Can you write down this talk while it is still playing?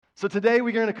So today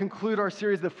we're going to conclude our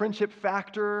series, The Friendship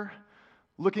Factor,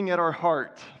 looking at our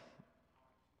heart.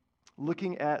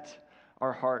 Looking at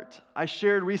our heart. I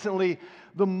shared recently,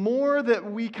 the more that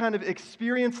we kind of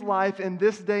experience life in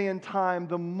this day and time,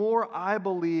 the more I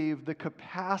believe the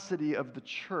capacity of the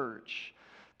church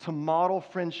to model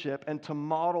friendship and to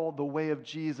model the way of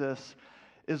Jesus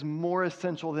is more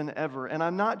essential than ever. And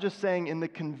I'm not just saying in the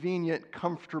convenient,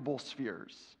 comfortable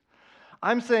spheres.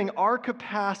 I'm saying our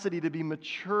capacity to be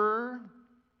mature,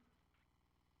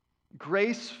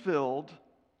 grace-filled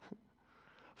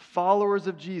followers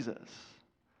of Jesus,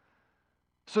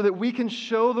 so that we can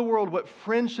show the world what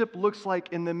friendship looks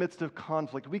like in the midst of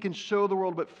conflict. We can show the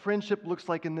world what friendship looks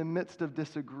like in the midst of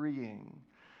disagreeing.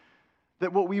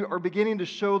 That what we are beginning to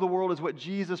show the world is what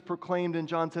Jesus proclaimed in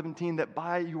John 17, that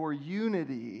by your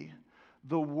unity,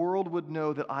 the world would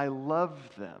know that I love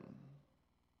them.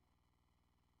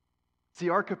 See,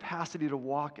 our capacity to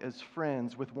walk as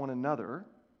friends with one another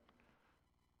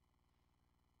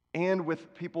and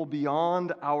with people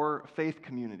beyond our faith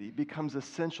community becomes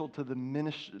essential to the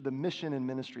mission and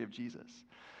ministry of Jesus.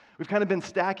 We've kind of been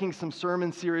stacking some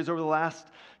sermon series over the last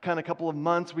kind of couple of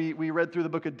months. We read through the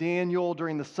book of Daniel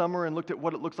during the summer and looked at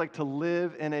what it looks like to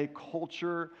live in a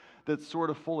culture that's sort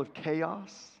of full of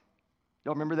chaos.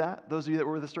 Y'all remember that? Those of you that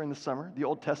were with us during the summer, the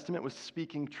Old Testament was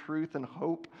speaking truth and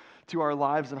hope to our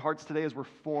lives and hearts today as we're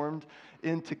formed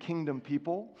into kingdom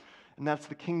people. And that's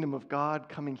the kingdom of God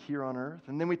coming here on earth.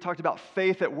 And then we talked about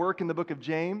faith at work in the book of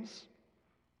James.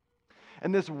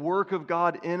 And this work of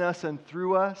God in us and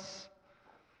through us.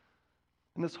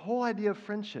 And this whole idea of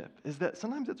friendship is that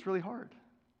sometimes it's really hard.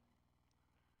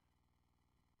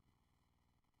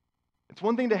 It's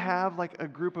one thing to have like a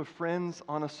group of friends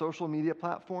on a social media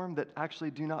platform that actually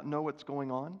do not know what's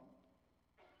going on,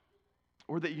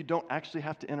 or that you don't actually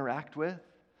have to interact with.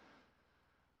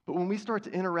 But when we start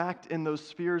to interact in those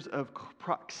spheres of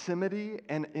proximity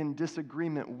and in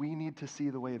disagreement, we need to see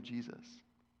the way of Jesus.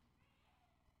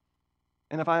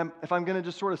 And if I'm going to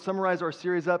just sort of summarize our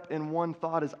series up in one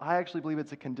thought, is I actually believe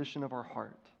it's a condition of our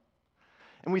heart.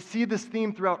 And we see this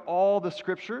theme throughout all the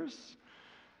scriptures,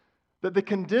 that the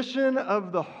condition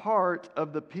of the heart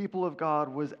of the people of God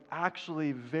was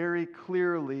actually very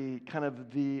clearly kind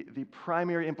of the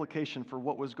primary implication for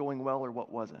what was going well or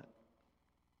what wasn't.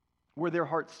 Were their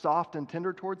hearts soft and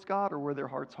tender towards God, or were their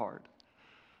hearts hard?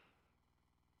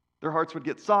 Their hearts would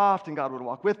get soft and God would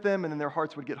walk with them, and then their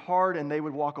hearts would get hard and they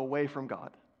would walk away from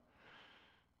God.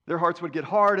 Their hearts would get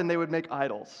hard and they would make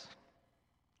idols.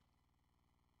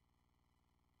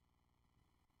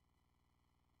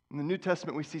 In the New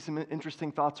Testament, we see some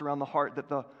interesting thoughts around the heart, that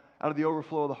out of the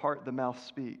overflow of the heart, the mouth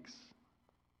speaks.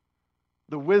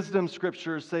 The wisdom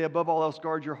scriptures say, above all else,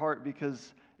 guard your heart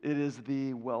because it is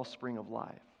the wellspring of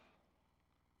life.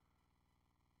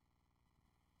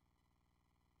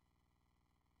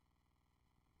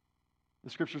 The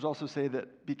scriptures also say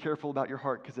that be careful about your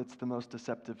heart because it's the most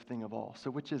deceptive thing of all. So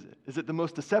which is it? Is it the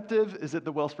most deceptive? Is it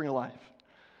the wellspring of life?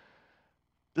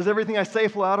 Does everything I say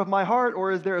flow out of my heart, or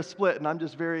is there a split? And I'm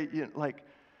just very,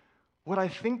 what I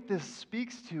think this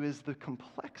speaks to is the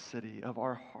complexity of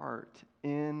our heart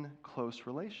in close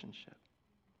relationship.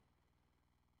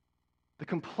 The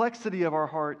complexity of our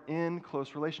heart in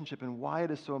close relationship and why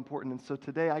it is so important. And so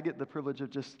today I get the privilege of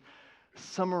just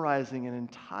summarizing an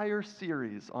entire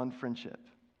series on friendship.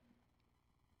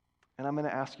 And I'm going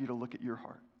to ask you to look at your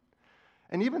heart.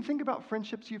 And even think about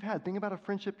friendships you've had. Think about a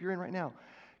friendship you're in right now.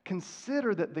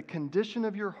 Consider that the condition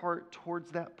of your heart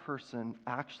towards that person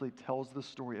actually tells the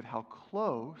story of how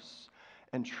close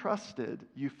and trusted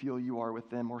you feel you are with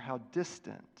them, or how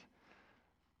distant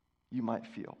you might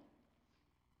feel.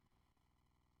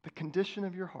 The condition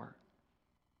of your heart.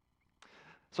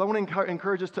 So I want to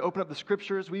encourage us to open up the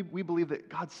scriptures. We believe that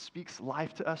God speaks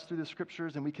life to us through the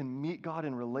scriptures, and we can meet God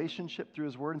in relationship through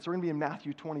his word. And so we're going to be in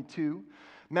Matthew 22.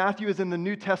 Matthew is in the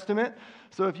New Testament.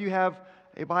 So if you have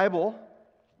a Bible,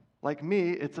 like me,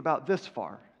 it's about this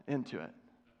far into it,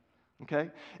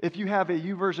 okay? If you have a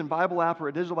YouVersion Bible app or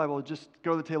a digital Bible, just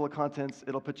go to the table of contents.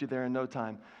 It'll put you there in no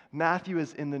time. Matthew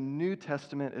is in the New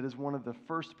Testament. It is one of the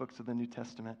first books of the New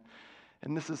Testament.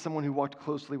 And this is someone who walked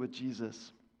closely with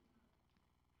Jesus.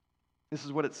 This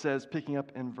is what it says, picking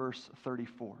up in verse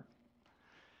 34.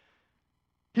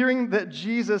 Hearing that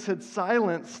Jesus had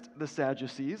silenced the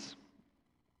Sadducees,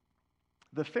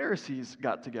 the Pharisees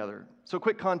got together. So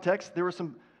quick context, there were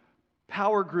some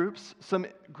power groups, some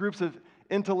groups of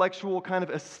intellectual kind of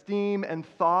esteem and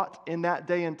thought in that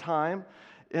day and time.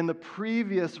 In the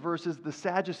previous verses, the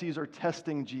Sadducees are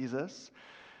testing Jesus.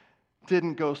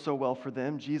 Didn't go so well for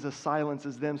them. Jesus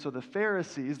silences them. So the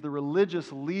Pharisees, the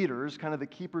religious leaders, kind of the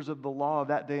keepers of the law of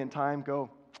that day and time, go,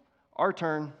 Our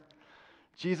turn.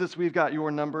 Jesus, we've got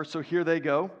your number, so here they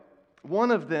go.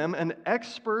 One of them, an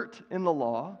expert in the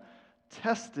law,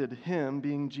 tested him,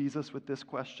 being Jesus, with this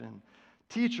question: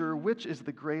 Teacher, which is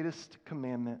the greatest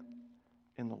commandment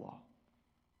in the law?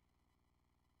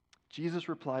 Jesus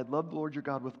replied, Love the Lord your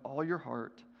God with all your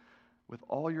heart, with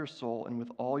all your soul, and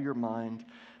with all your mind.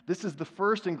 This is the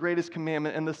first and greatest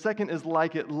commandment, and the second is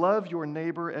like it: love your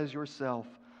neighbor as yourself.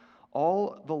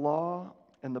 All the law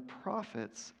and the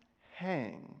prophets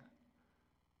hang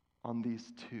on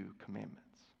these two commandments.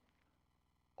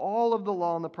 All of the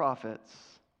law and the prophets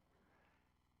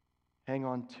hang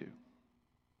on to.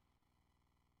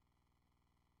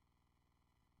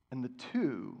 And the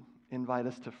two invite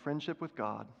us to friendship with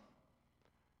God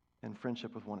and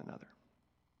friendship with one another.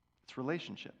 It's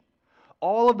relationship.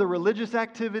 All of the religious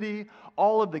activity,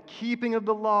 all of the keeping of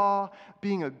the law,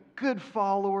 being a good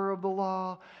follower of the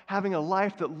law, having a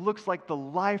life that looks like the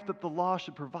life that the law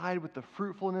should provide with the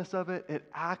fruitfulness of it, it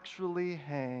actually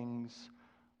hangs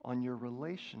on your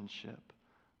relationship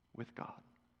with God.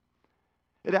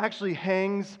 It actually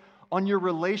hangs on your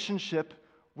relationship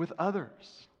with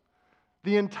others.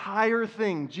 The entire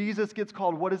thing, Jesus gets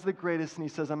called, what is the greatest? And he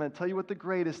says, I'm going to tell you what the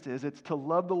greatest is. It's to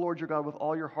love the Lord your God with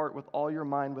all your heart, with all your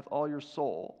mind, with all your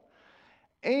soul.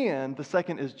 And the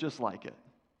second is just like it,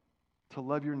 to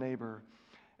love your neighbor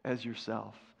as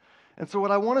yourself. And so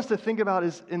what I want us to think about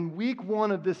is, in week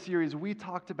 1 of this series, we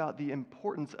talked about the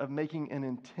importance of making an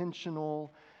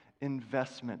intentional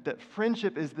investment, that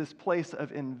friendship is this place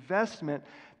of investment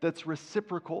that's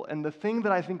reciprocal. And the thing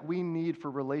that I think we need for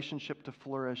relationship to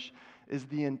flourish is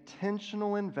the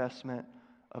intentional investment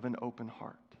of an open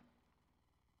heart.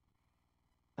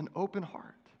 An open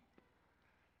heart.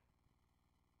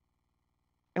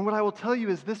 And what I will tell you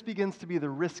is this begins to be the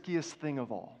riskiest thing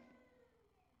of all.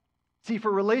 See,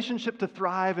 for relationship to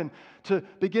thrive and to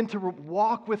begin to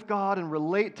walk with God and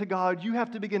relate to God, you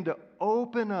have to begin to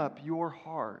open up your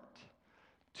heart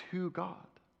to God,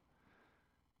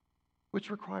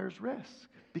 which requires risk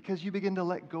because you begin to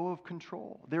let go of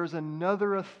control. There's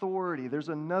another authority. There's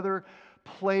another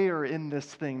player in this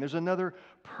thing. There's another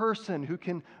person who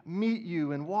can meet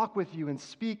you and walk with you and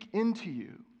speak into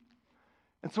you.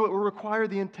 And so it will require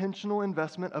the intentional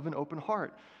investment of an open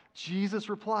heart. Jesus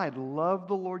replied, love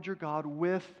the Lord your God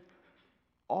with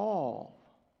all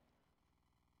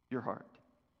your heart.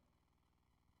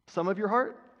 Some of your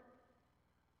heart?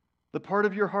 The part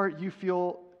of your heart you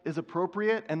feel is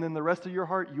appropriate, and then the rest of your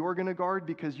heart you're going to guard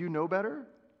because you know better?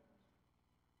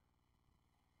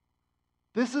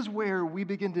 This is where we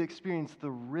begin to experience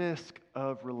the risk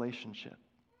of relationship.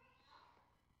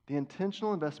 The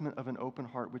intentional investment of an open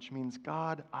heart, which means,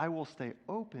 God, I will stay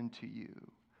open to you,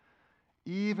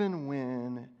 even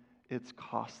when it's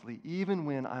costly, even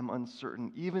when I'm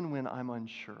uncertain, even when I'm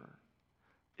unsure.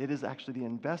 It is actually the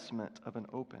investment of an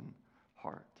open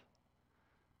heart.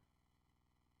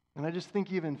 And I just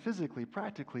think even physically,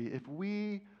 practically, if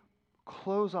we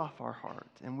close off our heart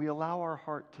and we allow our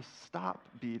heart to stop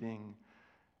beating,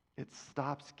 it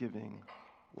stops giving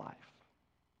life.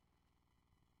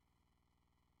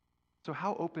 So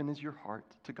how open is your heart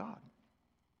to God?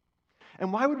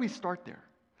 And why would we start there?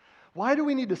 Why do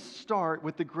we need to start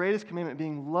with the greatest commandment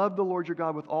being love the Lord your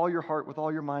God with all your heart, with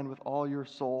all your mind, with all your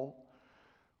soul?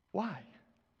 Why?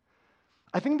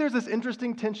 I think there's this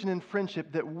interesting tension in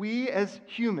friendship that we as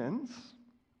humans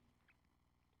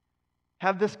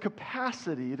have this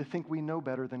capacity to think we know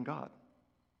better than God.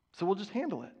 So we'll just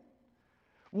handle it.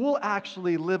 We'll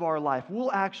actually live our life.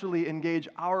 We'll actually engage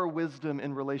our wisdom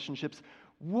in relationships.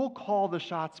 We'll call the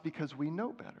shots because we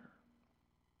know better.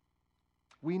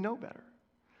 We know better.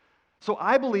 So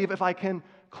I believe if I can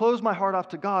close my heart off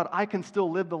to God, I can still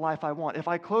live the life I want. If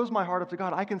I close my heart off to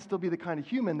God, I can still be the kind of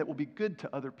human that will be good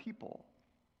to other people.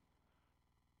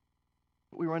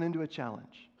 But we run into a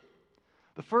challenge.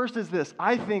 The first is this.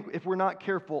 I think if we're not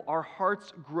careful, our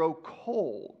hearts grow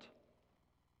cold.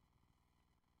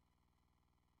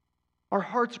 Our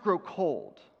hearts grow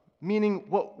cold, meaning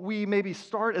what we maybe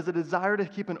start as a desire to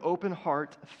keep an open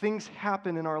heart, things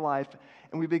happen in our life,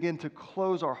 and we begin to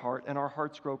close our heart, and our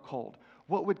hearts grow cold.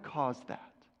 What would cause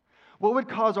that? What would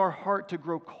cause our heart to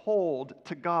grow cold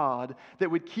to God that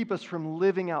would keep us from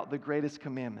living out the greatest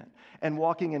commandment and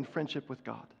walking in friendship with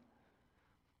God?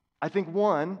 I think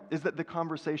one is that the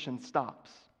conversation stops.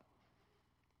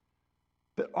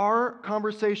 That our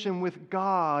conversation with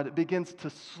God begins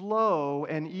to slow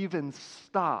and even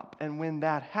stop. And when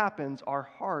that happens, our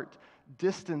heart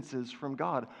distances from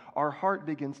God. Our heart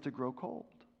begins to grow cold.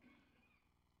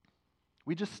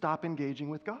 We just stop engaging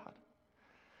with God.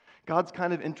 God's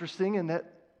kind of interesting in that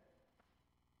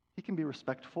He can be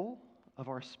respectful of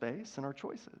our space and our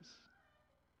choices.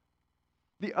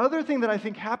 The other thing that I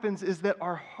think happens is that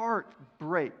our heart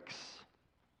breaks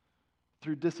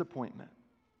through disappointment,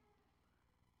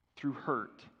 through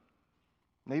hurt,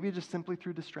 maybe just simply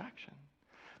through distraction.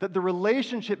 That the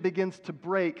relationship begins to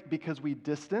break because we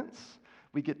distance,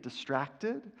 we get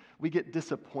distracted, we get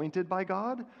disappointed by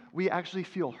God, we actually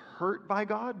feel hurt by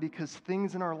God because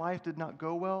things in our life did not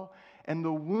go well, and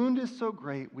the wound is so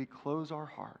great we close our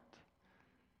heart.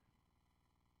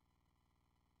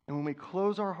 And when we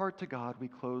close our heart to God, we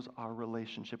close our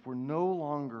relationship. We're no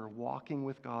longer walking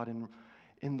with God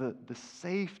in the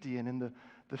safety and in the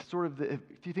sort of, if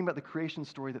you think about the creation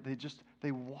story, that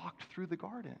they walked through the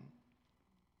garden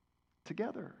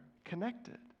together,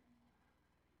 connected.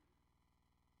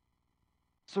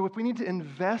 So if we need to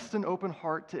invest an open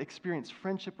heart to experience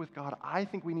friendship with God, I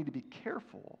think we need to be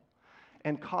careful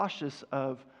and cautious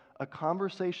of a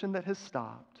conversation that has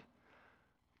stopped,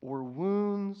 or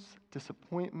wounds,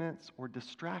 disappointments, or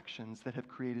distractions that have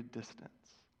created distance.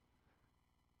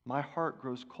 My heart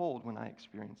grows cold when I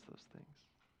experience those things.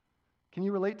 Can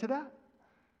you relate to that?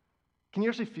 Can you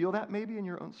actually feel that maybe in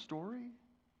your own story?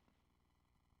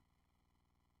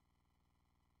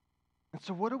 And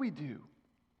so what do we do?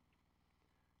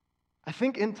 I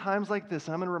think in times like this,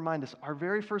 and I'm going to remind us, our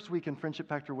very first week in Friendship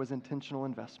Factor was intentional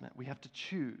investment. We have to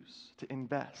choose to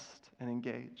invest and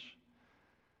engage.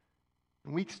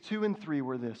 Weeks 2 and 3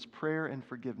 were this, prayer and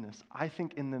forgiveness. I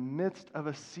think in the midst of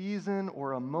a season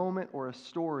or a moment or a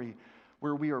story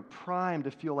where we are primed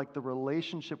to feel like the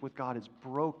relationship with God is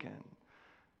broken,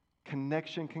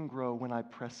 connection can grow when I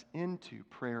press into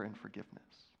prayer and forgiveness.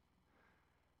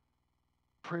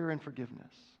 Prayer and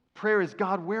forgiveness. Prayer is,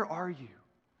 God, where are you?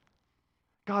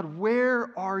 God,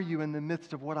 where are you in the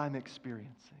midst of what I'm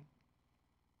experiencing?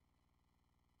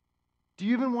 Do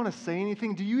you even want to say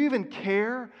anything? Do you even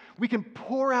care? We can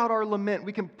pour out our lament.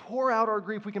 We can pour out our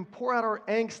grief. We can pour out our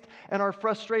angst and our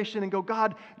frustration and go,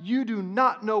 God, you do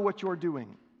not know what you're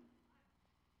doing.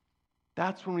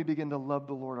 That's when we begin to love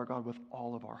the Lord our God with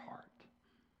all of our heart.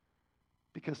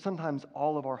 Because sometimes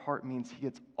all of our heart means He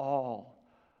gets all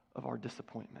of our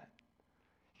disappointment.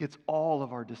 He gets all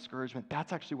of our discouragement.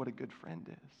 That's actually what a good friend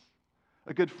is.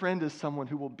 A good friend is someone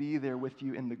who will be there with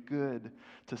you in the good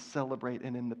to celebrate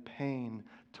and in the pain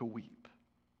to weep.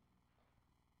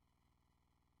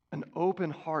 An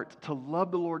open heart to love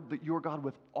the Lord your God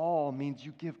with all means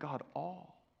you give God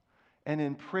all. And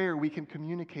in prayer, we can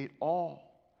communicate all.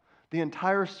 The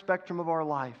entire spectrum of our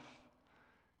life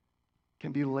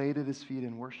can be laid at His feet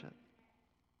in worship.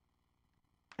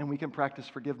 And we can practice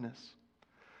forgiveness.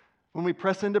 When we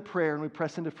press into prayer and we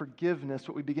press into forgiveness,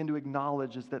 what we begin to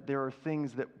acknowledge is that there are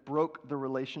things that broke the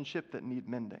relationship that need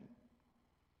mending.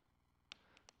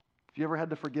 Have you ever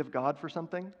had to forgive God for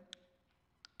something?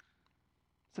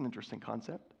 It's an interesting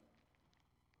concept.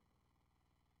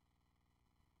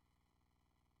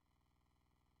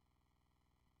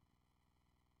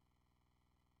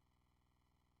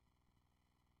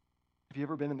 Have you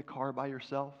ever been in the car by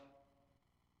yourself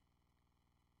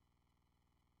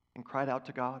and cried out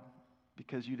to God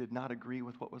because you did not agree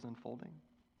with what was unfolding?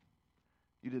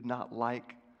 You did not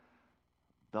like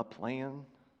the plan?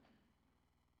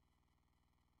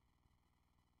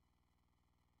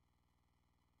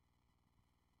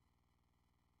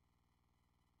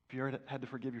 Have you ever had to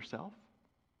forgive yourself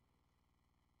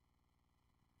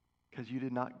because you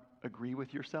did not agree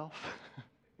with yourself?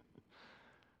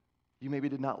 You maybe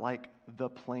did not like the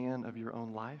plan of your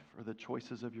own life or the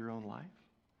choices of your own life.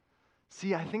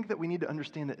 See, I think that we need to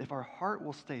understand that if our heart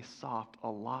will stay soft, a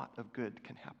lot of good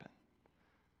can happen.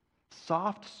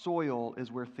 Soft soil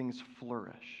is where things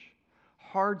flourish.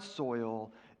 Hard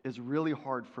soil is really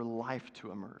hard for life to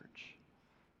emerge.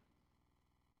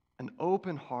 An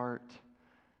open heart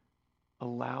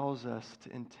allows us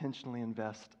to intentionally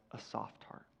invest a soft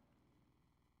heart.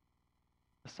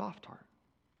 A soft heart.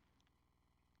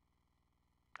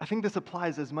 I think this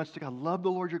applies as much to God. Love the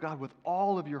Lord your God with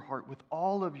all of your heart, with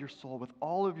all of your soul, with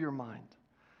all of your mind.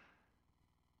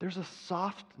 There's a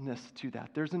softness to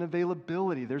that. There's an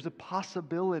availability. There's a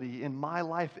possibility in my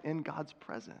life in God's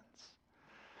presence.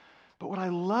 But what I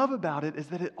love about it is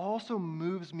that it also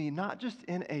moves me not just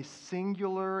in a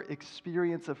singular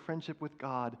experience of friendship with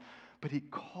God, but He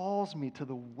calls me to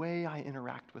the way I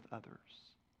interact with others.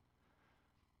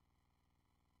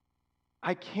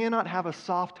 I cannot have a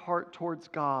soft heart towards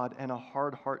God and a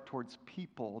hard heart towards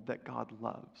people that God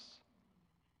loves.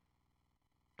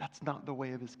 That's not the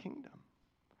way of His kingdom.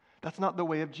 That's not the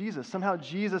way of Jesus. Somehow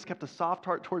Jesus kept a soft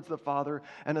heart towards the Father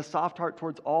and a soft heart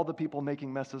towards all the people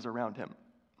making messes around Him.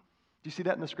 Do you see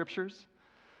that in the Scriptures?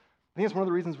 I think it's one of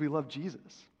the reasons we love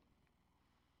Jesus,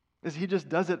 is He just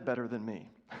does it better than me.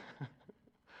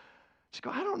 Just go,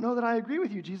 I don't know that I agree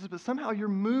with you, Jesus, but somehow you're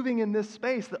moving in this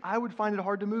space that I would find it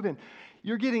hard to move in.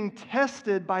 You're getting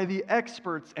tested by the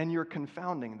experts and you're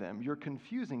confounding them. You're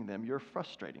confusing them. You're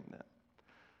frustrating them.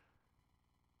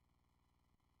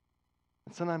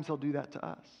 And sometimes he'll do that to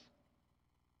us.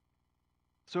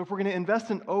 So if we're going to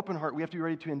invest in open heart, we have to be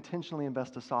ready to intentionally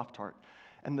invest a soft heart.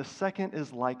 And the second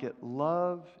is like it,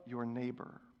 love your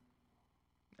neighbor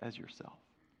as yourself.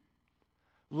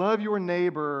 Love your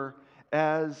neighbor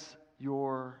as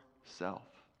yourself.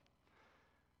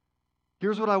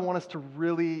 Here's what I want us to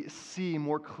really see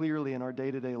more clearly in our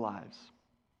day-to-day lives.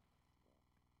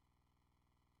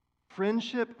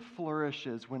 Friendship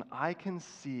flourishes when I can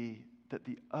see that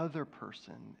the other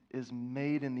person is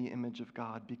made in the image of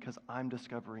God because I'm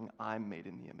discovering I'm made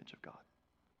in the image of God.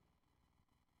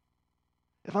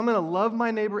 If I'm going to love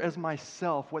my neighbor as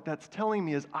myself, what that's telling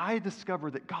me is I discover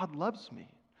that God loves me.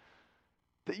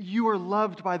 That you are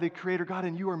loved by the Creator God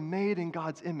and you are made in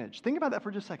God's image. Think about that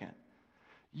for just a second.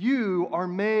 You are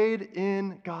made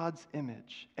in God's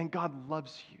image and God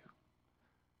loves you.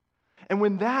 And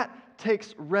when that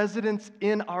takes residence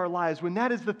in our lives, when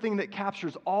that is the thing that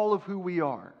captures all of who we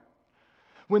are,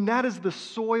 when that is the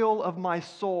soil of my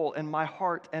soul and my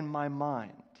heart and my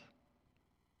mind,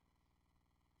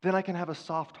 then I can have a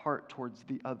soft heart towards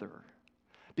the other,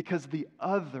 because the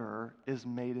other is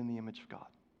made in the image of God.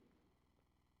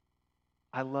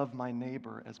 I love my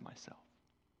neighbor as myself.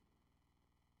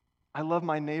 I love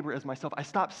my neighbor as myself. I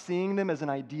stop seeing them as an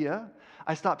idea.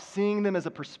 I stop seeing them as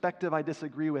a perspective I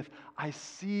disagree with. I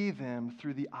see them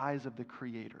through the eyes of the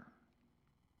Creator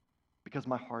because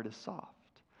my heart is soft.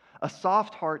 A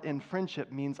soft heart in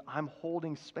friendship means I'm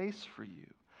holding space for you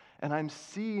and I'm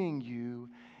seeing you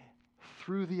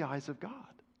through the eyes of God.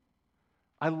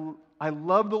 I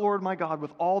love the Lord my God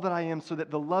with all that I am so that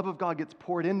the love of God gets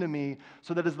poured into me,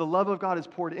 so that as the love of God is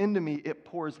poured into me, it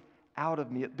pours out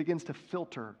of me. It begins to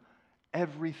filter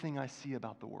everything I see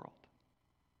about the world.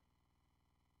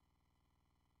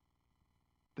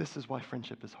 This is why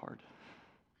friendship is hard.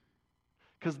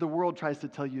 Because the world tries to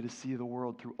tell you to see the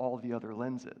world through all the other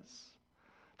lenses.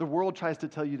 The world tries to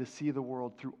tell you to see the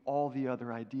world through all the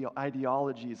other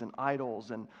ideologies and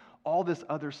idols and all this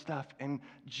other stuff. And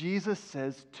Jesus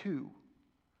says two.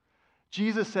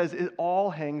 Jesus says it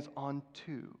all hangs on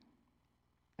two.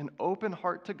 An open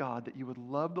heart to God, that you would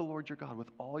love the Lord your God with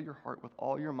all your heart, with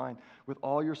all your mind, with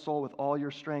all your soul, with all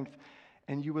your strength,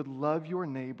 and you would love your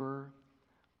neighbor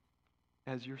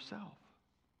as yourself.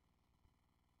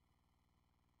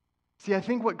 See, I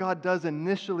think what God does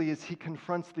initially is he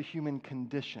confronts the human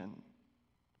condition.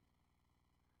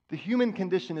 The human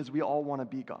condition is we all want to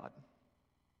be God.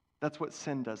 That's what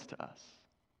sin does to us.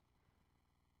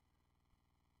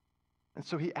 And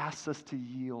so he asks us to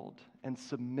yield and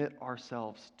submit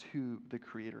ourselves to the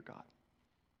Creator God.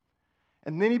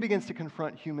 And then he begins to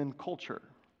confront human culture.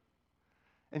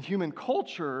 And human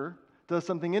culture does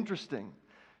something interesting.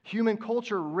 Human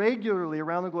culture regularly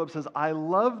around the globe says, I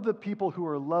love the people who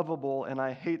are lovable and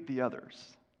I hate the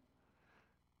others.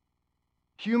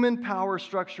 Human power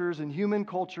structures and human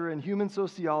culture and human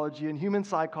sociology and human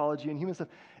psychology and human stuff,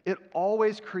 it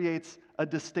always creates a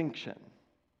distinction.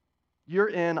 You're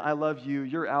in, I love you.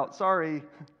 You're out, sorry.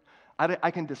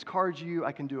 I can discard you.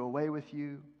 I can do away with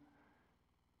you.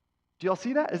 Do y'all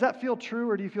see that? Does that feel true,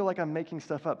 or do you feel like I'm making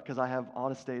stuff up because I have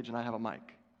on a stage and I have a mic?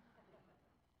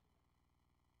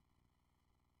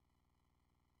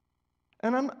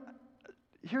 And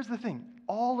here's the thing.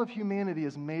 All of humanity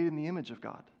is made in the image of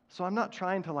God. So I'm not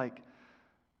trying to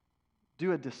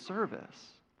do a disservice.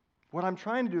 What I'm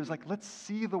trying to do is let's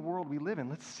see the world we live in.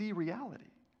 Let's see reality.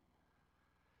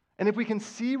 And if we can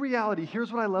see reality,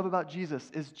 here's what I love about Jesus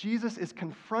is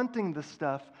confronting the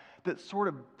stuff that sort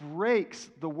of breaks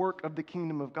the work of the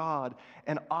kingdom of God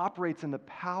and operates in the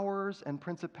powers and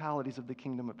principalities of the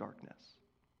kingdom of darkness.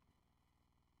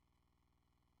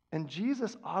 And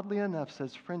Jesus, oddly enough,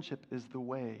 says friendship is the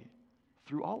way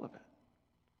through all of it.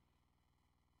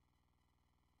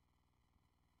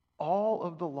 All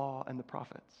of the law and the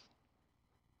prophets.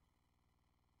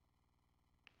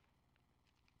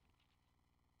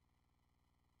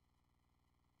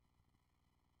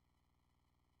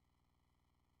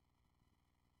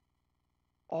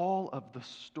 All of the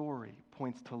story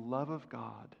points to love of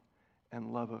God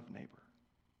and love of neighbor.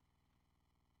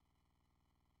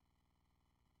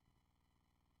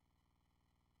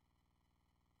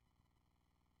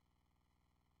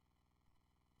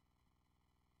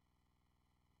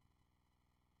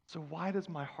 So why does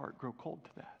my heart grow cold to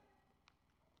that?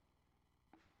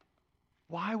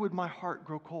 Why would my heart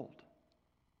grow cold?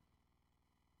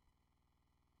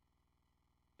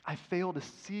 I fail to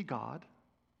see God,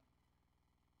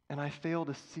 and I fail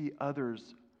to see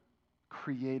others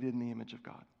created in the image of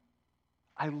God.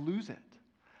 I lose it.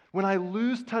 When I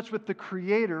lose touch with the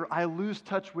Creator, I lose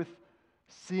touch with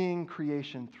seeing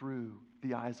creation through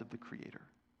the eyes of the Creator.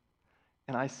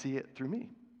 And I see it through me.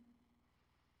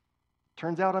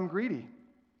 Turns out I'm greedy.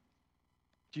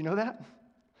 Do you know that?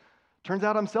 Turns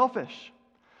out I'm selfish.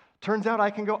 Turns out I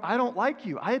can go, I don't like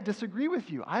you. I disagree with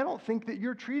you. I don't think that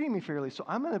you're treating me fairly. So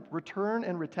I'm going to return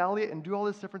and retaliate and do all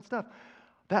this different stuff.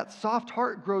 That soft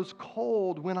heart grows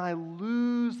cold when I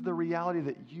lose the reality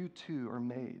that you too are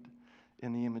made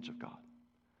in the image of God.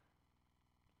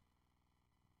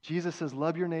 Jesus says,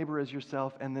 love your neighbor as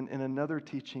yourself. And then in another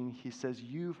teaching, he says,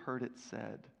 you've heard it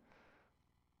said,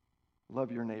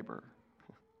 love your neighbor.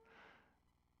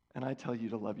 And I tell you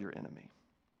to love your enemy.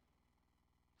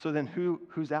 So then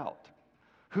who's out?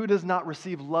 Who does not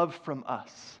receive love from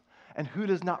us? And who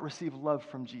does not receive love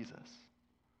from Jesus?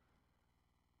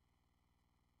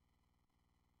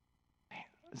 Man,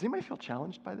 does anybody feel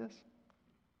challenged by this?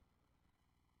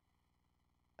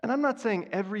 And I'm not saying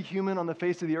every human on the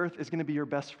face of the earth is going to be your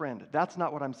best friend. That's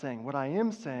not what I'm saying. What I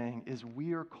am saying is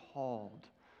we are called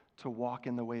to walk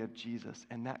in the way of Jesus,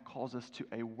 and that calls us to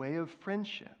a way of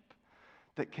friendship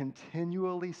that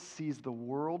continually sees the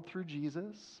world through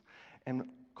Jesus and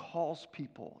calls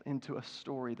people into a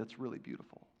story that's really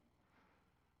beautiful.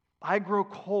 I grow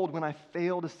cold when I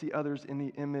fail to see others in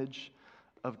the image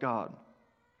of God.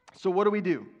 So what do we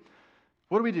do?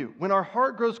 What do we do? When our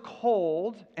heart grows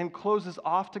cold and closes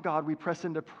off to God, we press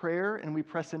into prayer and we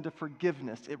press into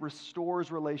forgiveness. It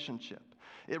restores relationship.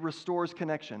 It restores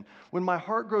connection. When my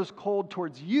heart grows cold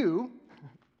towards you,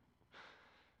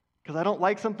 because I don't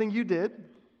like something you did,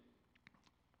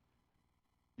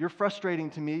 you're frustrating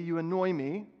to me, you annoy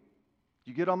me,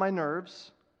 you get on my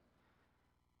nerves.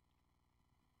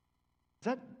 Is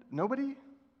that nobody?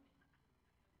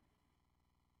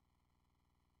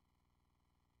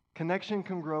 Connection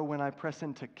can grow when I press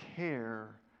into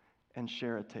care and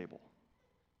share a table.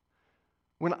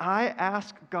 When I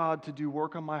ask God to do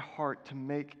work on my heart to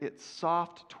make it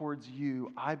soft towards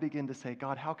you, I begin to say,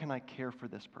 God, how can I care for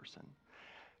this person?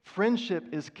 Friendship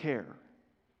is care.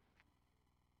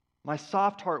 My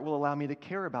soft heart will allow me to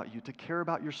care about you, to care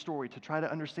about your story, to try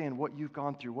to understand what you've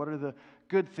gone through. What are the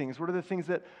good things? What are the things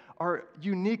that are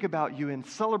unique about you and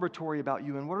celebratory about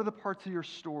you? And what are the parts of your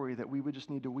story that we would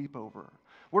just need to weep over?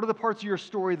 What are the parts of your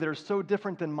story that are so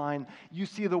different than mine? You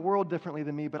see the world differently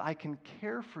than me, but I can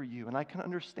care for you and I can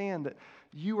understand that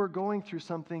you are going through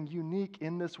something unique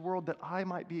in this world that I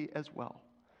might be as well.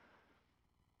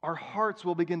 Our hearts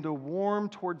will begin to warm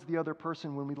towards the other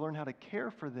person when we learn how to care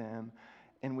for them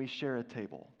and we share a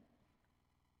table.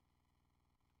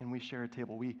 And we share a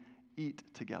table. We eat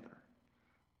together.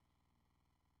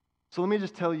 So let me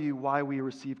just tell you why we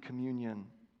receive communion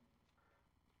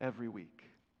every week.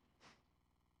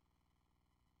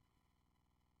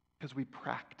 Because we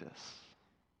practice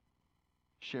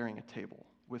sharing a table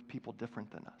with people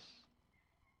different than us.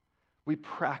 We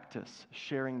practice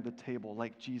sharing the table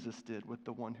like Jesus did with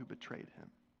the one who betrayed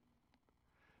him.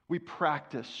 We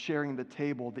practice sharing the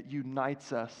table that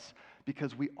unites us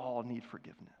because we all need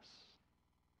forgiveness.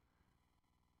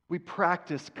 We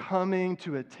practice coming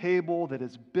to a table that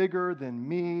is bigger than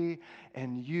me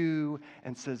and you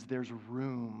and says there's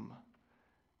room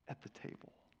at the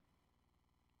table.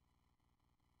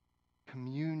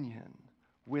 Communion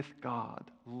with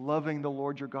God, loving the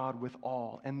Lord your God with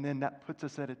all, and then that puts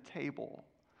us at a table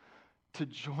to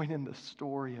join in the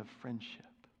story of friendship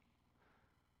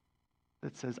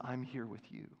that says, I'm here with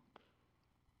you.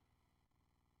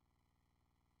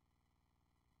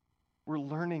 We're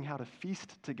learning how to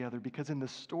feast together because in the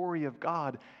story of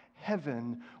God,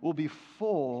 heaven will be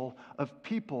full of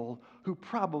people who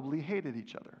probably hated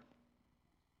each other.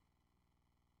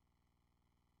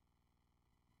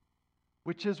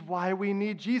 Which is why we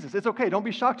need Jesus. It's okay, don't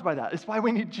be shocked by that. It's why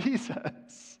we need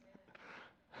Jesus.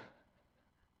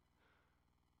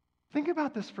 Think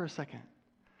about this for a second.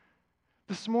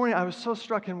 This morning, I was so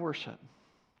struck in worship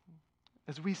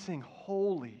as we sing,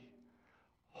 Holy,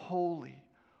 holy,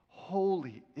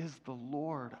 holy is the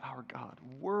Lord our God.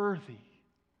 Worthy,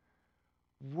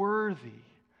 worthy,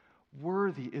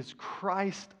 worthy is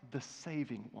Christ the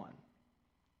saving one.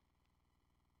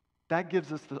 That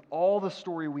gives us all the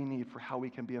story we need for how we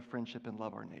can be a friendship and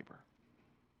love our neighbor.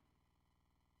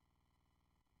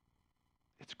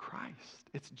 It's Christ.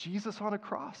 It's Jesus on a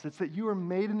cross. It's that you are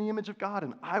made in the image of God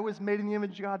and I was made in the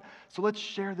image of God. So let's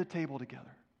share the table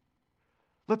together.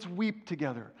 Let's weep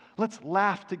together. Let's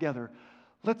laugh together.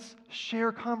 Let's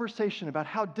share conversation about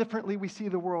how differently we see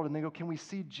the world and then go, can we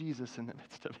see Jesus in the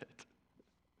midst of it?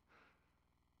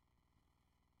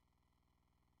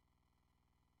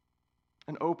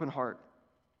 an open heart,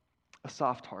 a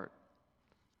soft heart.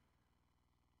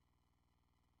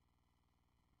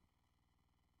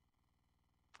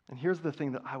 And here's the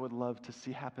thing that I would love to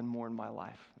see happen more in my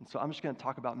life. And so I'm just going to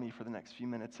talk about me for the next few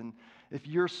minutes. And if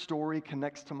your story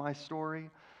connects to my story,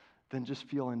 then just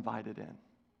feel invited in.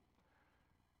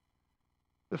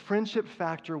 The friendship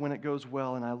factor, when it goes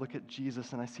well, and I look at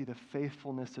Jesus and I see the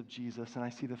faithfulness of Jesus and I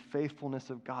see the faithfulness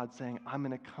of God saying, I'm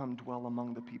going to come dwell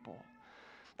among the people.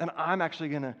 And I'm actually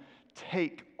going to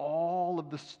take all of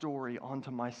the story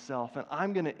onto myself, and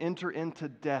I'm going to enter into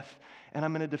death, and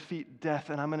I'm going to defeat death,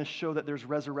 and I'm going to show that there's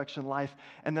resurrection life,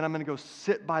 and then I'm going to go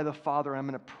sit by the Father, and I'm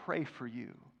going to pray for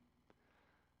you.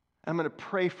 I'm going to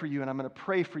pray for you, and I'm going to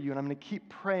pray for you, and I'm going to keep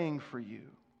praying for you,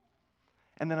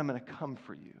 and then I'm going to come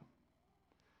for you.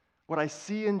 What I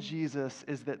see in Jesus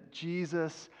is that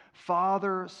Jesus,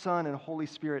 Father, Son, and Holy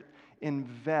Spirit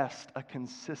invest a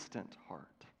consistent heart.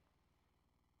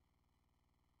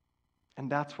 And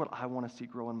that's what I want to see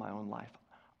grow in my own life.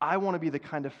 I want to be the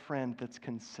kind of friend that's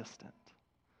consistent.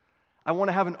 I want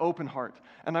to have an open heart,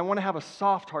 and I want to have a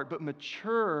soft heart, but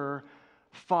mature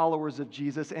followers of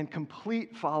Jesus and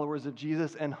complete followers of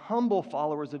Jesus and humble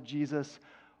followers of Jesus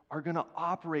are going to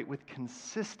operate with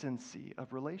consistency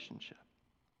of relationship.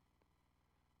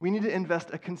 We need to invest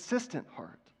a consistent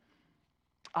heart.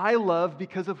 I love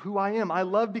because of who I am. I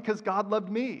love because God loved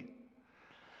me.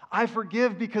 I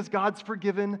forgive because God's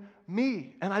forgiven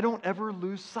me. And I don't ever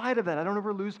lose sight of that. I don't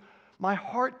ever lose my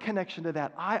heart connection to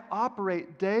that. I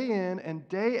operate day in and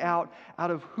day out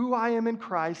of who I am in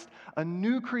Christ, a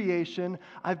new creation.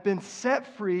 I've been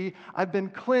set free. I've been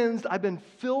cleansed. I've been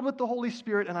filled with the Holy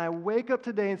Spirit. And I wake up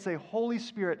today and say, Holy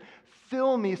Spirit,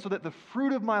 fill me so that the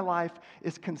fruit of my life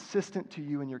is consistent to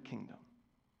you and your kingdom.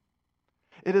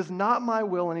 It is not my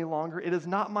will any longer. It is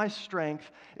not my strength.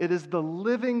 It is the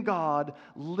living God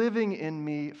living in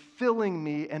me, filling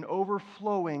me, and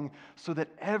overflowing so that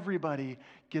everybody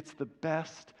gets the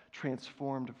best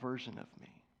transformed version of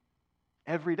me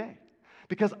every day.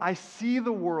 Because I see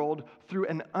the world through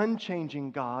an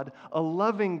unchanging God, a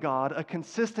loving God, a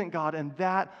consistent God, and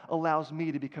that allows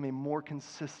me to become a more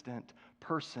consistent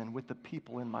person with the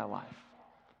people in my life.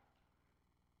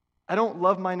 I don't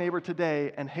love my neighbor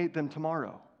today and hate them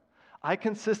tomorrow. I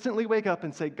consistently wake up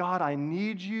and say, God, I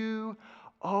need you.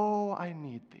 Oh, I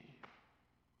need thee.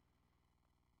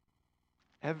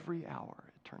 Every hour,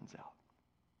 it turns out.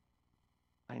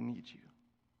 I need you.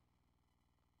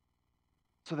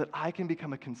 So that I can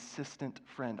become a consistent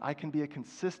friend. I can be a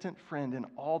consistent friend in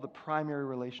all the primary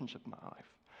relationships in my life.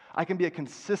 I can be a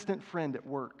consistent friend at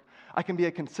work. I can be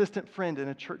a consistent friend in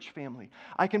a church family.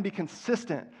 I can be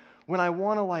consistent when I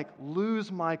want to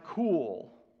lose my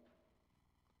cool.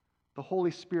 The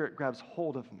Holy Spirit grabs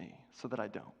hold of me so that I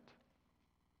don't.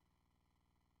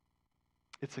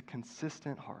 It's a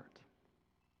consistent heart.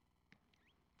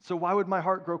 So why would my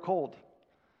heart grow cold?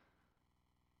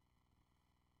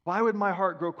 Why would my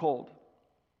heart grow cold?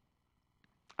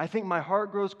 I think my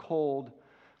heart grows cold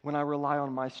when I rely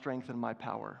on my strength and my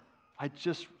power. I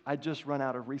just run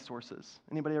out of resources.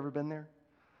 Anybody ever been there?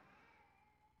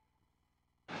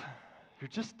 You're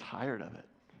just tired of it.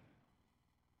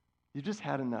 You just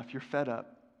had enough. You're fed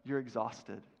up. You're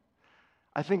exhausted.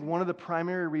 I think one of the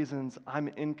primary reasons I'm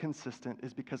inconsistent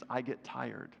is because I get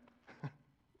tired.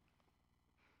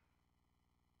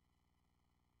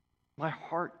 My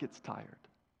heart gets tired.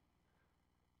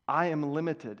 I am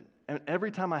limited. And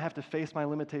every time I have to face my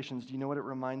limitations, do you know what it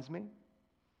reminds me?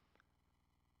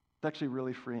 It's actually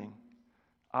really freeing.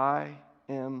 I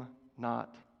am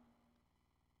not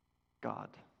God.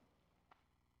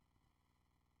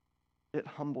 It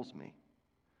humbles me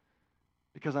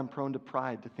because I'm prone to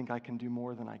pride, to think I can do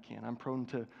more than I can. I'm prone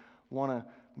to want to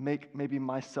make maybe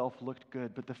myself look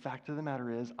good, but the fact of the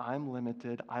matter is I'm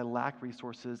limited, I lack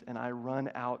resources, and I run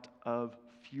out of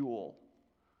fuel.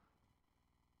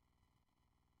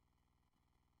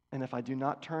 And if I do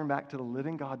not turn back to the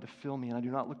living God to fill me, and I do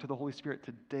not look to the Holy Spirit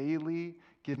to daily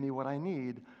give me what I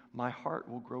need, my heart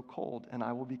will grow cold and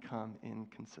I will become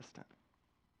inconsistent.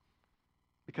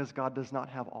 Because God does not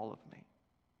have all of me.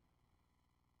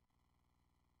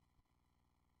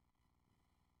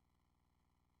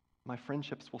 My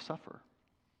friendships will suffer.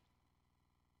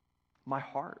 My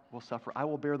heart will suffer. I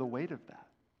will bear the weight of that.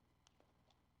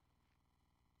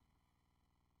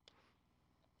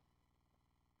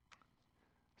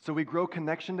 So we grow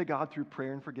connection to God through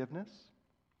prayer and forgiveness.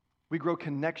 We grow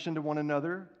connection to one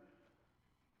another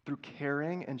through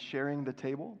caring and sharing the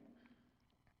table.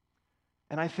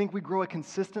 And I think we grow a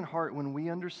consistent heart when we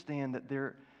understand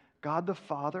that God the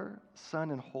Father,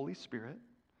 Son, and Holy Spirit,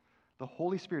 the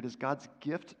Holy Spirit is God's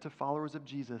gift to followers of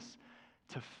Jesus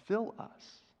to fill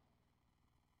us.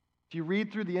 If you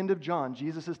read through the end of John,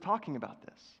 Jesus is talking about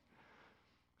this.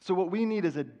 So what we need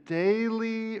is a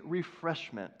daily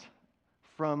refreshment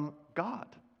from God,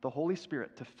 the Holy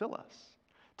Spirit, to fill us,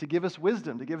 to give us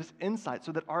wisdom, to give us insight,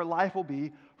 so that our life will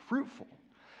be fruitful.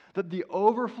 That the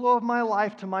overflow of my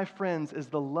life to my friends is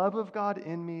the love of God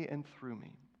in me and through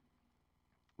me,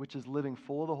 which is living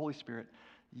full of the Holy Spirit,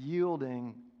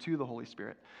 yielding to the Holy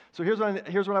Spirit. So here's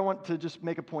what I want to just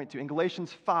make a point to. In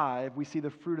Galatians 5, we see the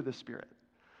fruit of the Spirit.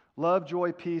 Love,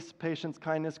 joy, peace, patience,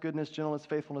 kindness, goodness, gentleness,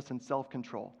 faithfulness, and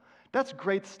self-control. That's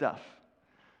great stuff.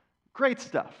 Great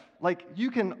stuff. Like,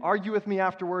 you can argue with me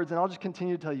afterwards, and I'll just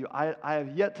continue to tell you, I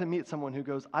have yet to meet someone who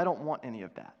goes, I don't want any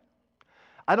of that.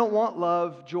 I don't want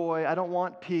love, joy, I don't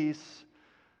want peace.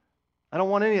 I don't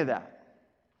want any of that.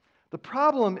 The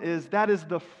problem is that is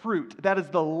the fruit. That is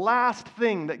the last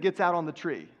thing that gets out on the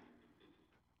tree.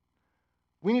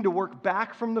 We need to work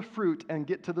back from the fruit and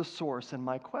get to the source. And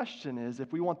my question is,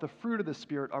 if we want the fruit of the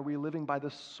Spirit, are we living by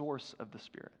the source of the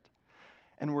Spirit?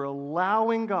 And we're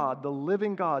allowing God, the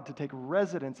living God, to take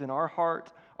residence in our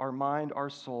heart, our mind, our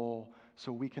soul,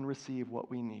 so we can receive what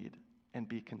we need and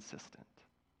be consistent.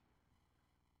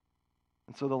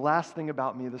 And so the last thing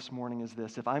about me this morning is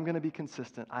this. If I'm going to be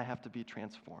consistent, I have to be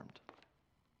transformed.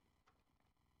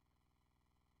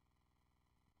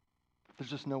 There's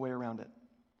just no way around it.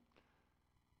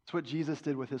 It's what Jesus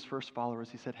did with his first followers.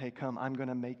 He said, hey, come, I'm going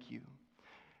to make you.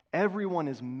 Everyone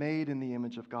is made in the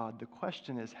image of God. The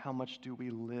question is, how much do we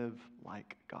live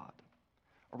like God?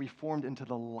 Are we formed into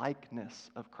the likeness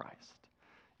of Christ?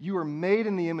 You are made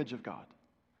in the image of God.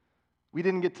 We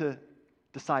didn't get to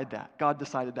decide that. God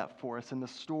decided that for us. In the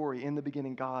story, in the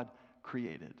beginning, God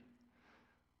created.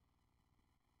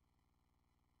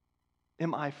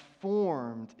 Am I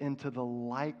formed into the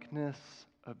likeness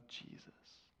of Jesus?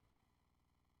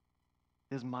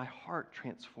 Is my heart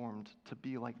transformed to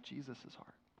be like Jesus'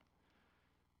 heart?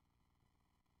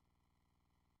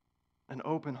 An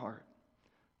open heart,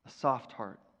 a soft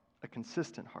heart, a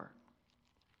consistent heart,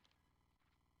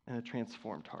 and a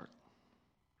transformed heart.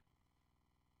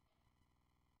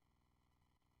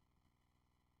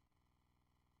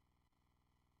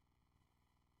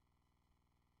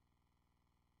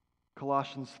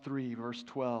 Colossians 3, verse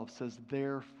 12 says,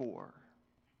 therefore,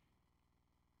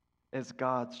 as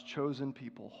God's chosen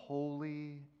people,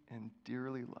 holy and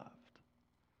dearly loved,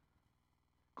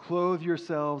 clothe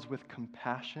yourselves with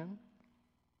compassion,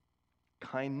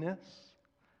 kindness,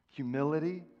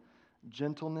 humility,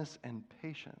 gentleness, and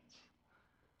patience.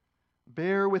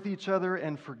 Bear with each other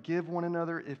and forgive one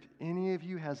another if any of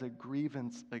you has a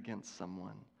grievance against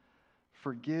someone.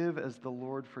 Forgive as the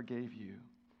Lord forgave you.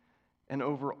 And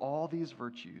over all these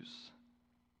virtues,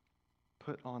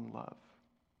 put on love.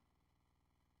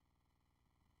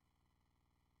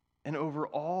 And over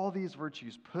all these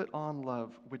virtues, put on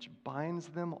love, which binds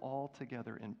them all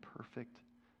together in perfect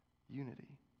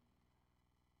unity.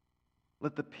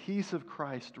 Let the peace of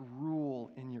Christ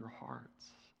rule in your hearts.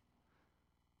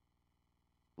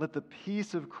 Let the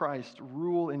peace of Christ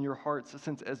rule in your hearts,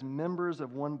 since as members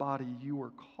of one body you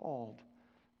are called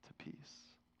to peace.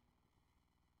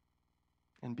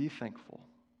 And be thankful.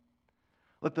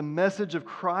 Let the message of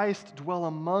Christ dwell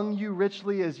among you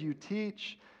richly as you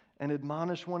teach and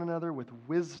admonish one another with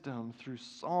wisdom through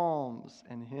psalms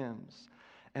and hymns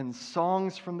and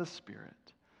songs from the Spirit,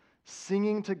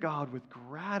 singing to God with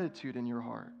gratitude in your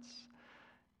hearts.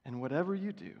 And whatever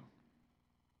you do,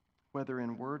 whether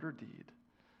in word or deed,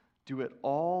 do it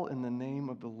all in the name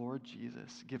of the Lord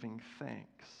Jesus, giving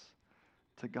thanks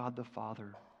to God the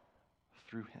Father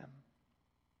through him.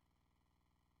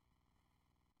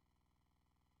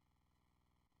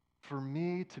 For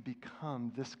me to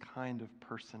become this kind of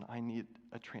person, I need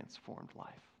a transformed life.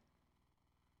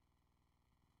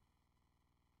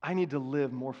 I need to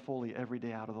live more fully every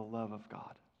day out of the love of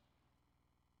God.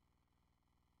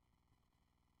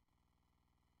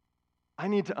 I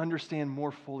need to understand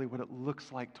more fully what it looks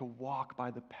like to walk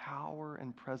by the power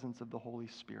and presence of the Holy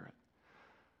Spirit,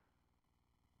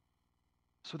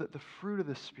 so that the fruit of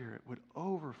the Spirit would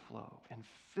overflow and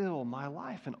fill my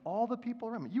life and all the people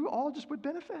around me. You all just would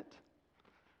benefit.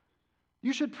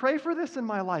 You should pray for this in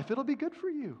my life. It'll be good for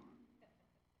you.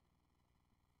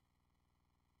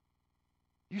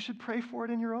 You should pray for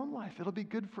it in your own life. It'll be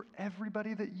good for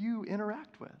everybody that you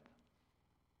interact with.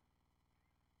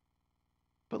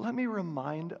 But let me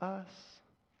remind us,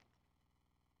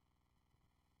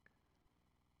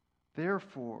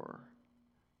 therefore,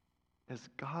 as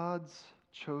God's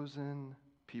chosen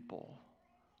people,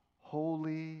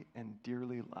 holy and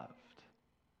dearly loved,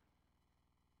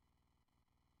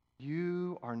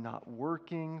 you are not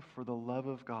working for the love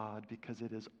of God because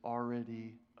it is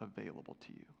already available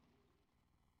to you.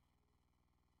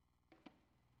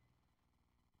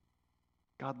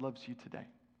 God loves you today.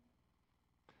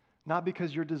 Not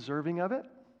because you're deserving of it,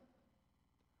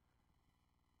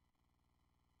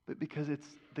 but because it's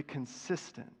the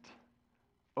consistent,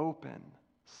 open,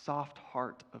 soft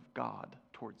heart of God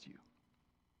towards you.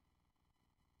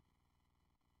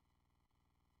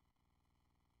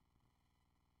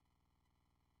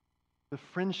 The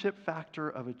friendship factor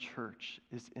of a church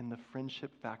is in the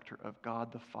friendship factor of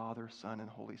God the Father, Son, and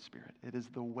Holy Spirit. It is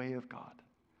the way of God.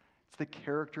 It's the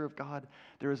character of God.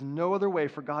 There is no other way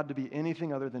for God to be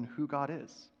anything other than who God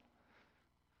is.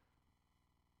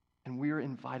 And we are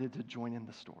invited to join in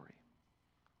the story.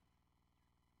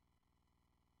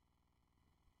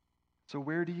 So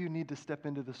where do you need to step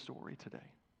into the story today?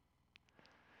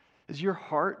 Has your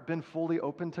heart been fully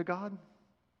open to God?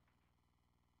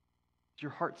 Is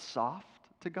your heart soft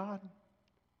to God?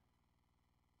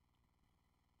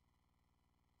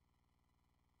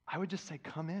 I would just say,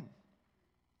 come in.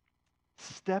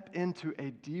 Step into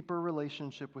a deeper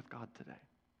relationship with God today.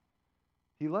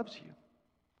 He loves you.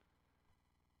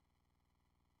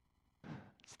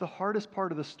 It's the hardest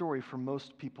part of the story for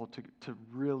most people to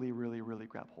really, really, really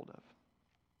grab hold of.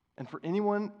 And for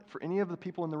any of the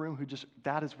people in the room who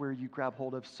that is where you grab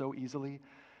hold of so easily,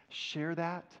 share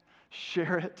that,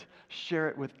 share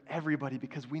it with everybody,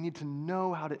 because we need to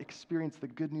know how to experience the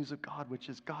good news of God, which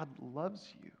is God loves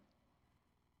you.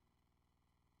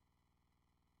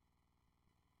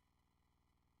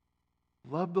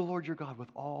 Love the Lord your God with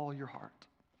all your heart,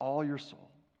 all your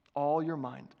soul, all your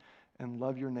mind, and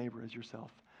love your neighbor as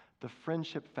yourself. The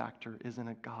friendship factor is in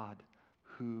a God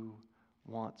who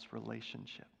wants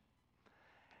relationship.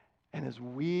 And as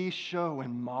we show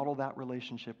and model that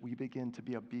relationship, we begin to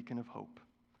be a beacon of hope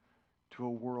to a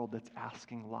world that's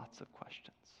asking lots of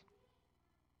questions.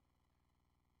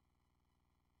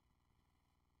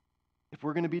 If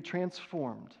we're going to be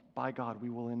transformed by God, we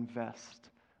will invest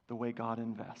the way God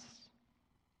invests.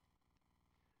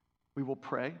 We will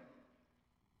pray.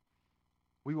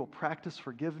 We will practice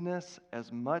forgiveness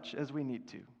as much as we need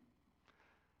to.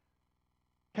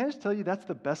 Can I just tell you that's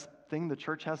the best thing the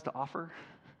church has to offer?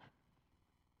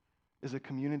 Is a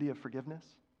community of forgiveness.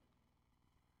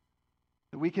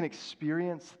 That we can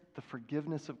experience the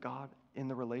forgiveness of God in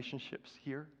the relationships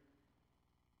here.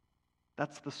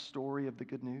 That's the story of the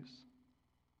good news.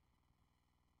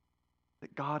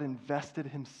 That God invested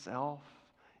himself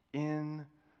in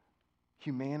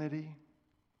humanity.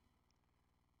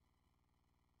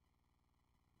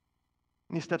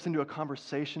 And he steps into a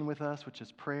conversation with us, which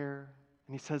is prayer.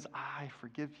 And he says, I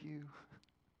forgive you.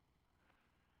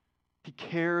 He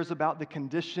cares about the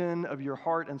condition of your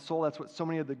heart and soul. That's what so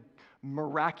many of the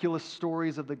miraculous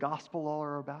stories of the gospel all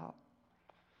are about.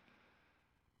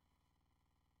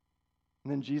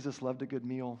 And then Jesus loved a good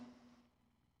meal,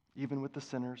 even with the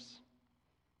sinners.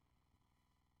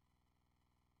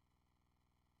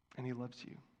 And he loves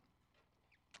you.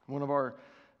 One of our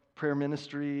prayer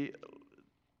ministry,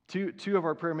 two of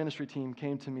our prayer ministry team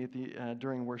came to me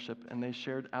during worship, and they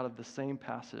shared out of the same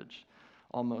passage,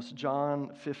 almost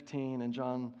John 15 and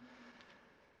John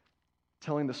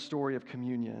telling the story of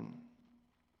communion.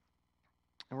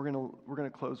 And we're gonna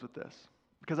close with this,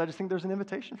 because I just think there's an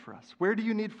invitation for us. Where do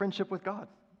you need friendship with God?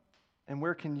 And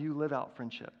where can you live out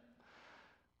friendship?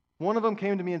 One of them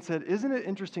came to me and said, isn't it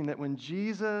interesting that when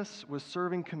Jesus was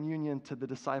serving communion to the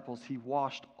disciples, he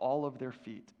washed all of their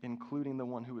feet, including the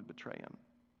one who would betray him?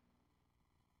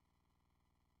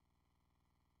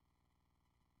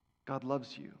 God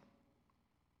loves you.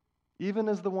 Even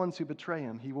as the ones who betray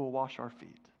him, he will wash our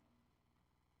feet.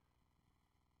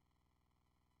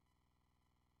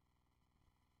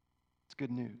 It's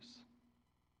good news.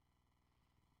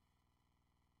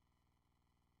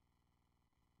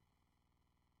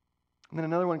 And then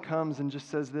another one comes and just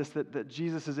says this, that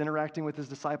Jesus is interacting with his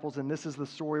disciples, and this is the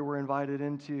story we're invited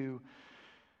into.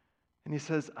 And he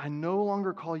says, I no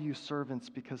longer call you servants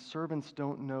because servants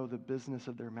don't know the business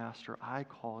of their master. I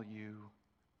call you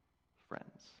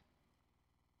friends.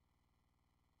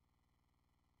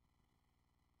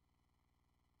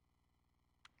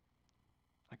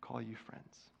 I call you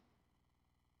friends.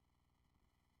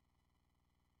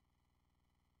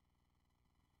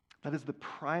 That is the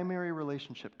primary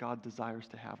relationship God desires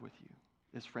to have with you,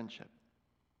 is friendship.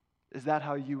 Is that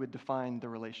how you would define the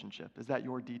relationship? Is that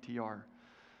your DTR?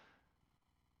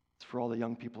 It's for all the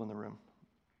young people in the room.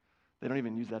 They don't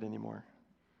even use that anymore.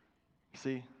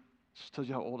 See? Just tells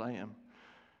you how old I am.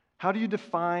 How do you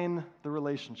define the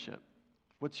relationship?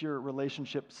 What's your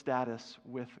relationship status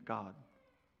with God?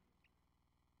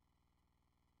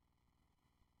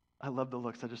 I love the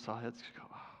looks. I just saw heads go,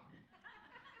 oh.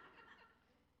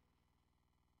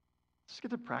 Just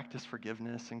get to practice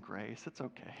forgiveness and grace. It's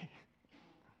okay.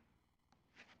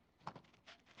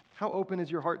 How open is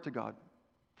your heart to God?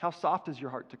 How soft is your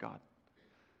heart to God?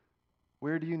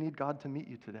 Where do you need God to meet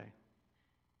you today?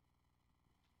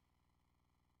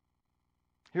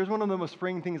 Here's one of the most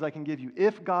freeing things I can give you.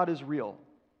 If God is real,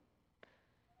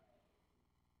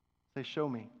 say, show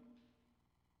me.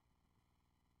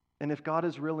 And if God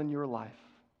is real in your life,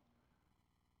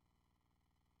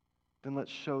 then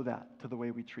let's show that to the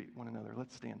way we treat one another.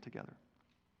 Let's stand together.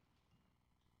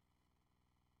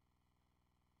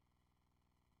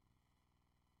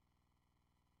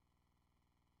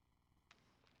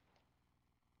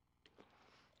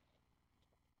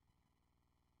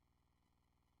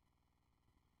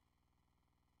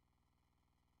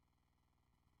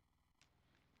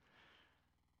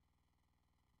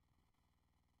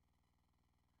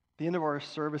 At the end of our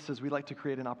services, we like to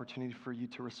create an opportunity for you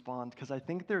to respond, because I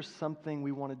think there's something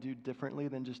we want to do differently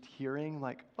than just hearing,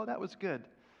 like, oh, that was good.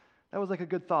 That was like a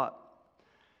good thought.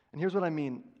 And here's what I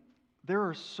mean. There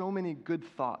are so many good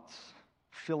thoughts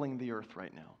filling the earth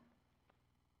right now.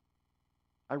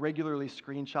 I regularly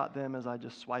screenshot them as I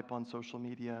just swipe on social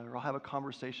media, or I'll have a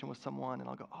conversation with someone and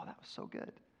I'll go, oh, that was so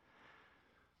good.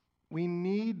 We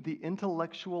need the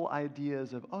intellectual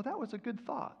ideas of, oh, that was a good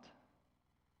thought,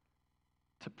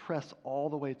 to press all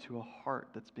the way to a heart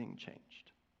that's being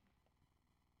changed,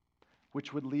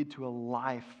 which would lead to a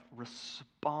life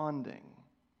responding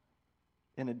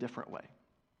in a different way.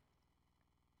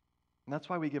 And that's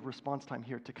why we give response time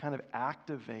here, to kind of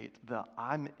activate the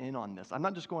I'm in on this. I'm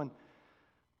not just going,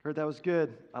 heard that was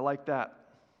good, I like that,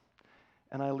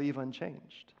 and I leave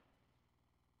unchanged.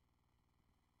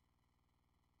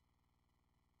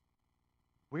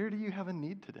 Where do you have a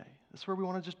need today? This is where we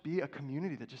want to just be a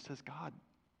community that just says, God,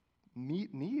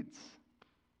 meet needs.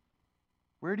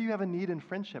 Where do you have a need in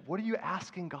friendship? What are you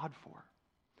asking God for?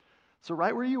 So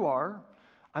right where you are,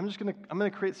 I'm going to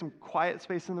create some quiet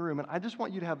space in the room, and I just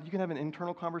want you can have an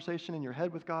internal conversation in your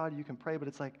head with God, you can pray, but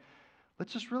it's like,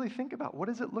 let's just really think about, what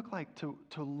does it look like to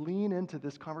lean into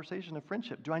this conversation of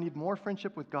friendship? Do I need more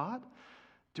friendship with God?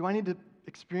 Do I need to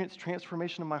experience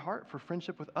transformation in my heart for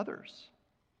friendship with others?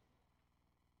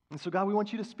 And so God, we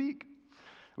want you to speak.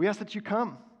 We ask that you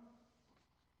come.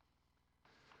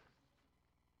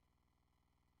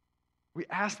 We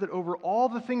ask that over all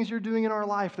the things you're doing in our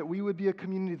life, that we would be a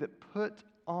community that put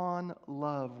on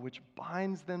love, which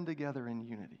binds them together in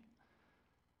unity.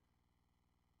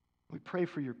 We pray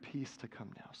for your peace to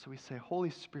come now. So we say, Holy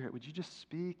Spirit, would you just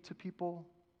speak to people?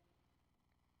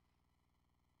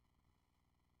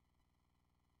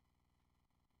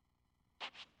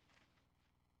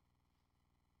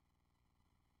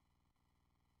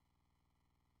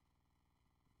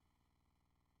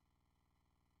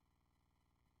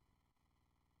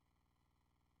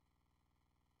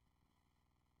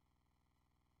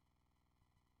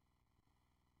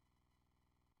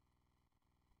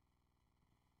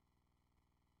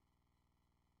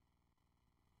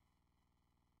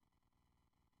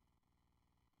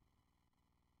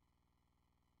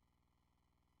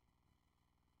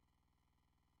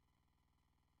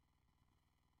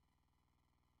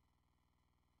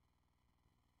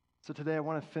 So today I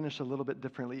want to finish a little bit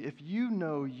differently. If you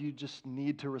know you just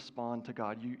need to respond to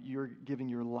God, you're giving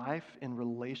your life in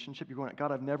relationship, you're going,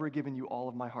 God, I've never given you all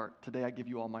of my heart. Today I give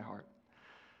you all my heart.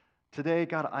 Today,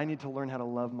 God, I need to learn how to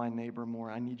love my neighbor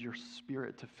more. I need your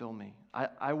Spirit to fill me.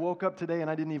 I woke up today and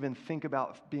I didn't even think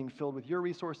about being filled with your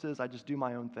resources. I just do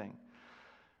my own thing.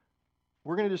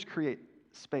 We're going to just create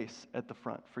space at the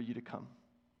front for you to come.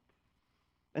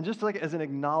 And just like as an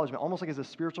acknowledgement, almost like as a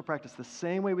spiritual practice, the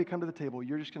same way we come to the table,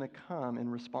 you're just going to come in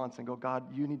response and go, God,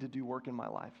 you need to do work in my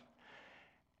life.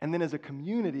 And then as a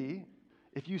community,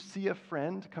 if you see a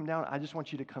friend come down, I just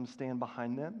want you to come stand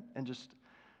behind them and just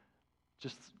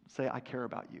say, I care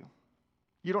about you.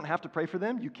 You don't have to pray for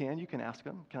them. You can ask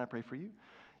them, can I pray for you?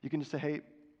 You can just say, hey,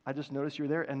 I just noticed you're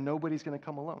there, and nobody's going to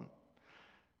come alone.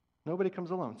 Nobody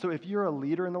comes alone. So if you're a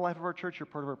leader in the life of our church, you're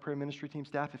part of our prayer ministry team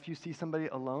staff, if you see somebody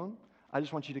alone, I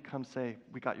just want you to come say,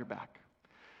 we got your back.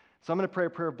 So I'm going to pray a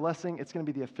prayer of blessing. It's going to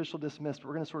be the official dismiss, but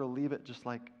we're going to sort of leave it just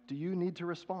like, do you need to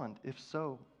respond? If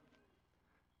so,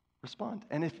 respond.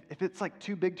 And if it's like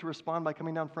too big to respond by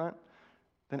coming down front,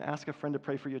 then ask a friend to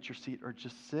pray for you at your seat, or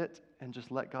just sit and just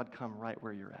let God come right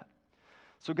where you're at.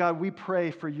 So God, we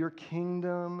pray for your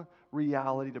kingdom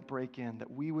reality to break in, that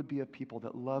we would be a people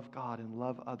that love God and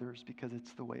love others because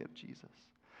it's the way of Jesus.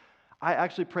 I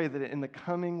actually pray that in the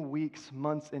coming weeks,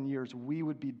 months, and years, we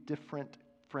would be different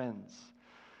friends.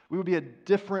 We would be a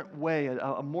different way,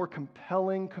 a more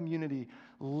compelling community,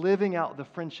 living out the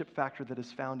friendship factor that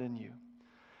is found in you.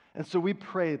 And so we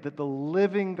pray that the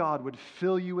living God would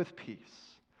fill you with peace,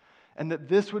 and that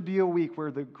this would be a week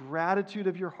where the gratitude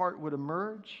of your heart would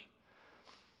emerge,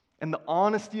 and the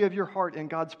honesty of your heart in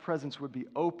God's presence would be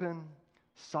open,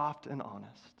 soft, and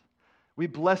honest. We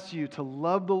bless you to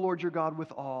love the Lord your God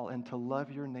with all and to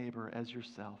love your neighbor as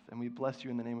yourself. And we bless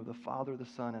you in the name of the Father, the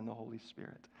Son, and the Holy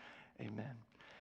Spirit. Amen.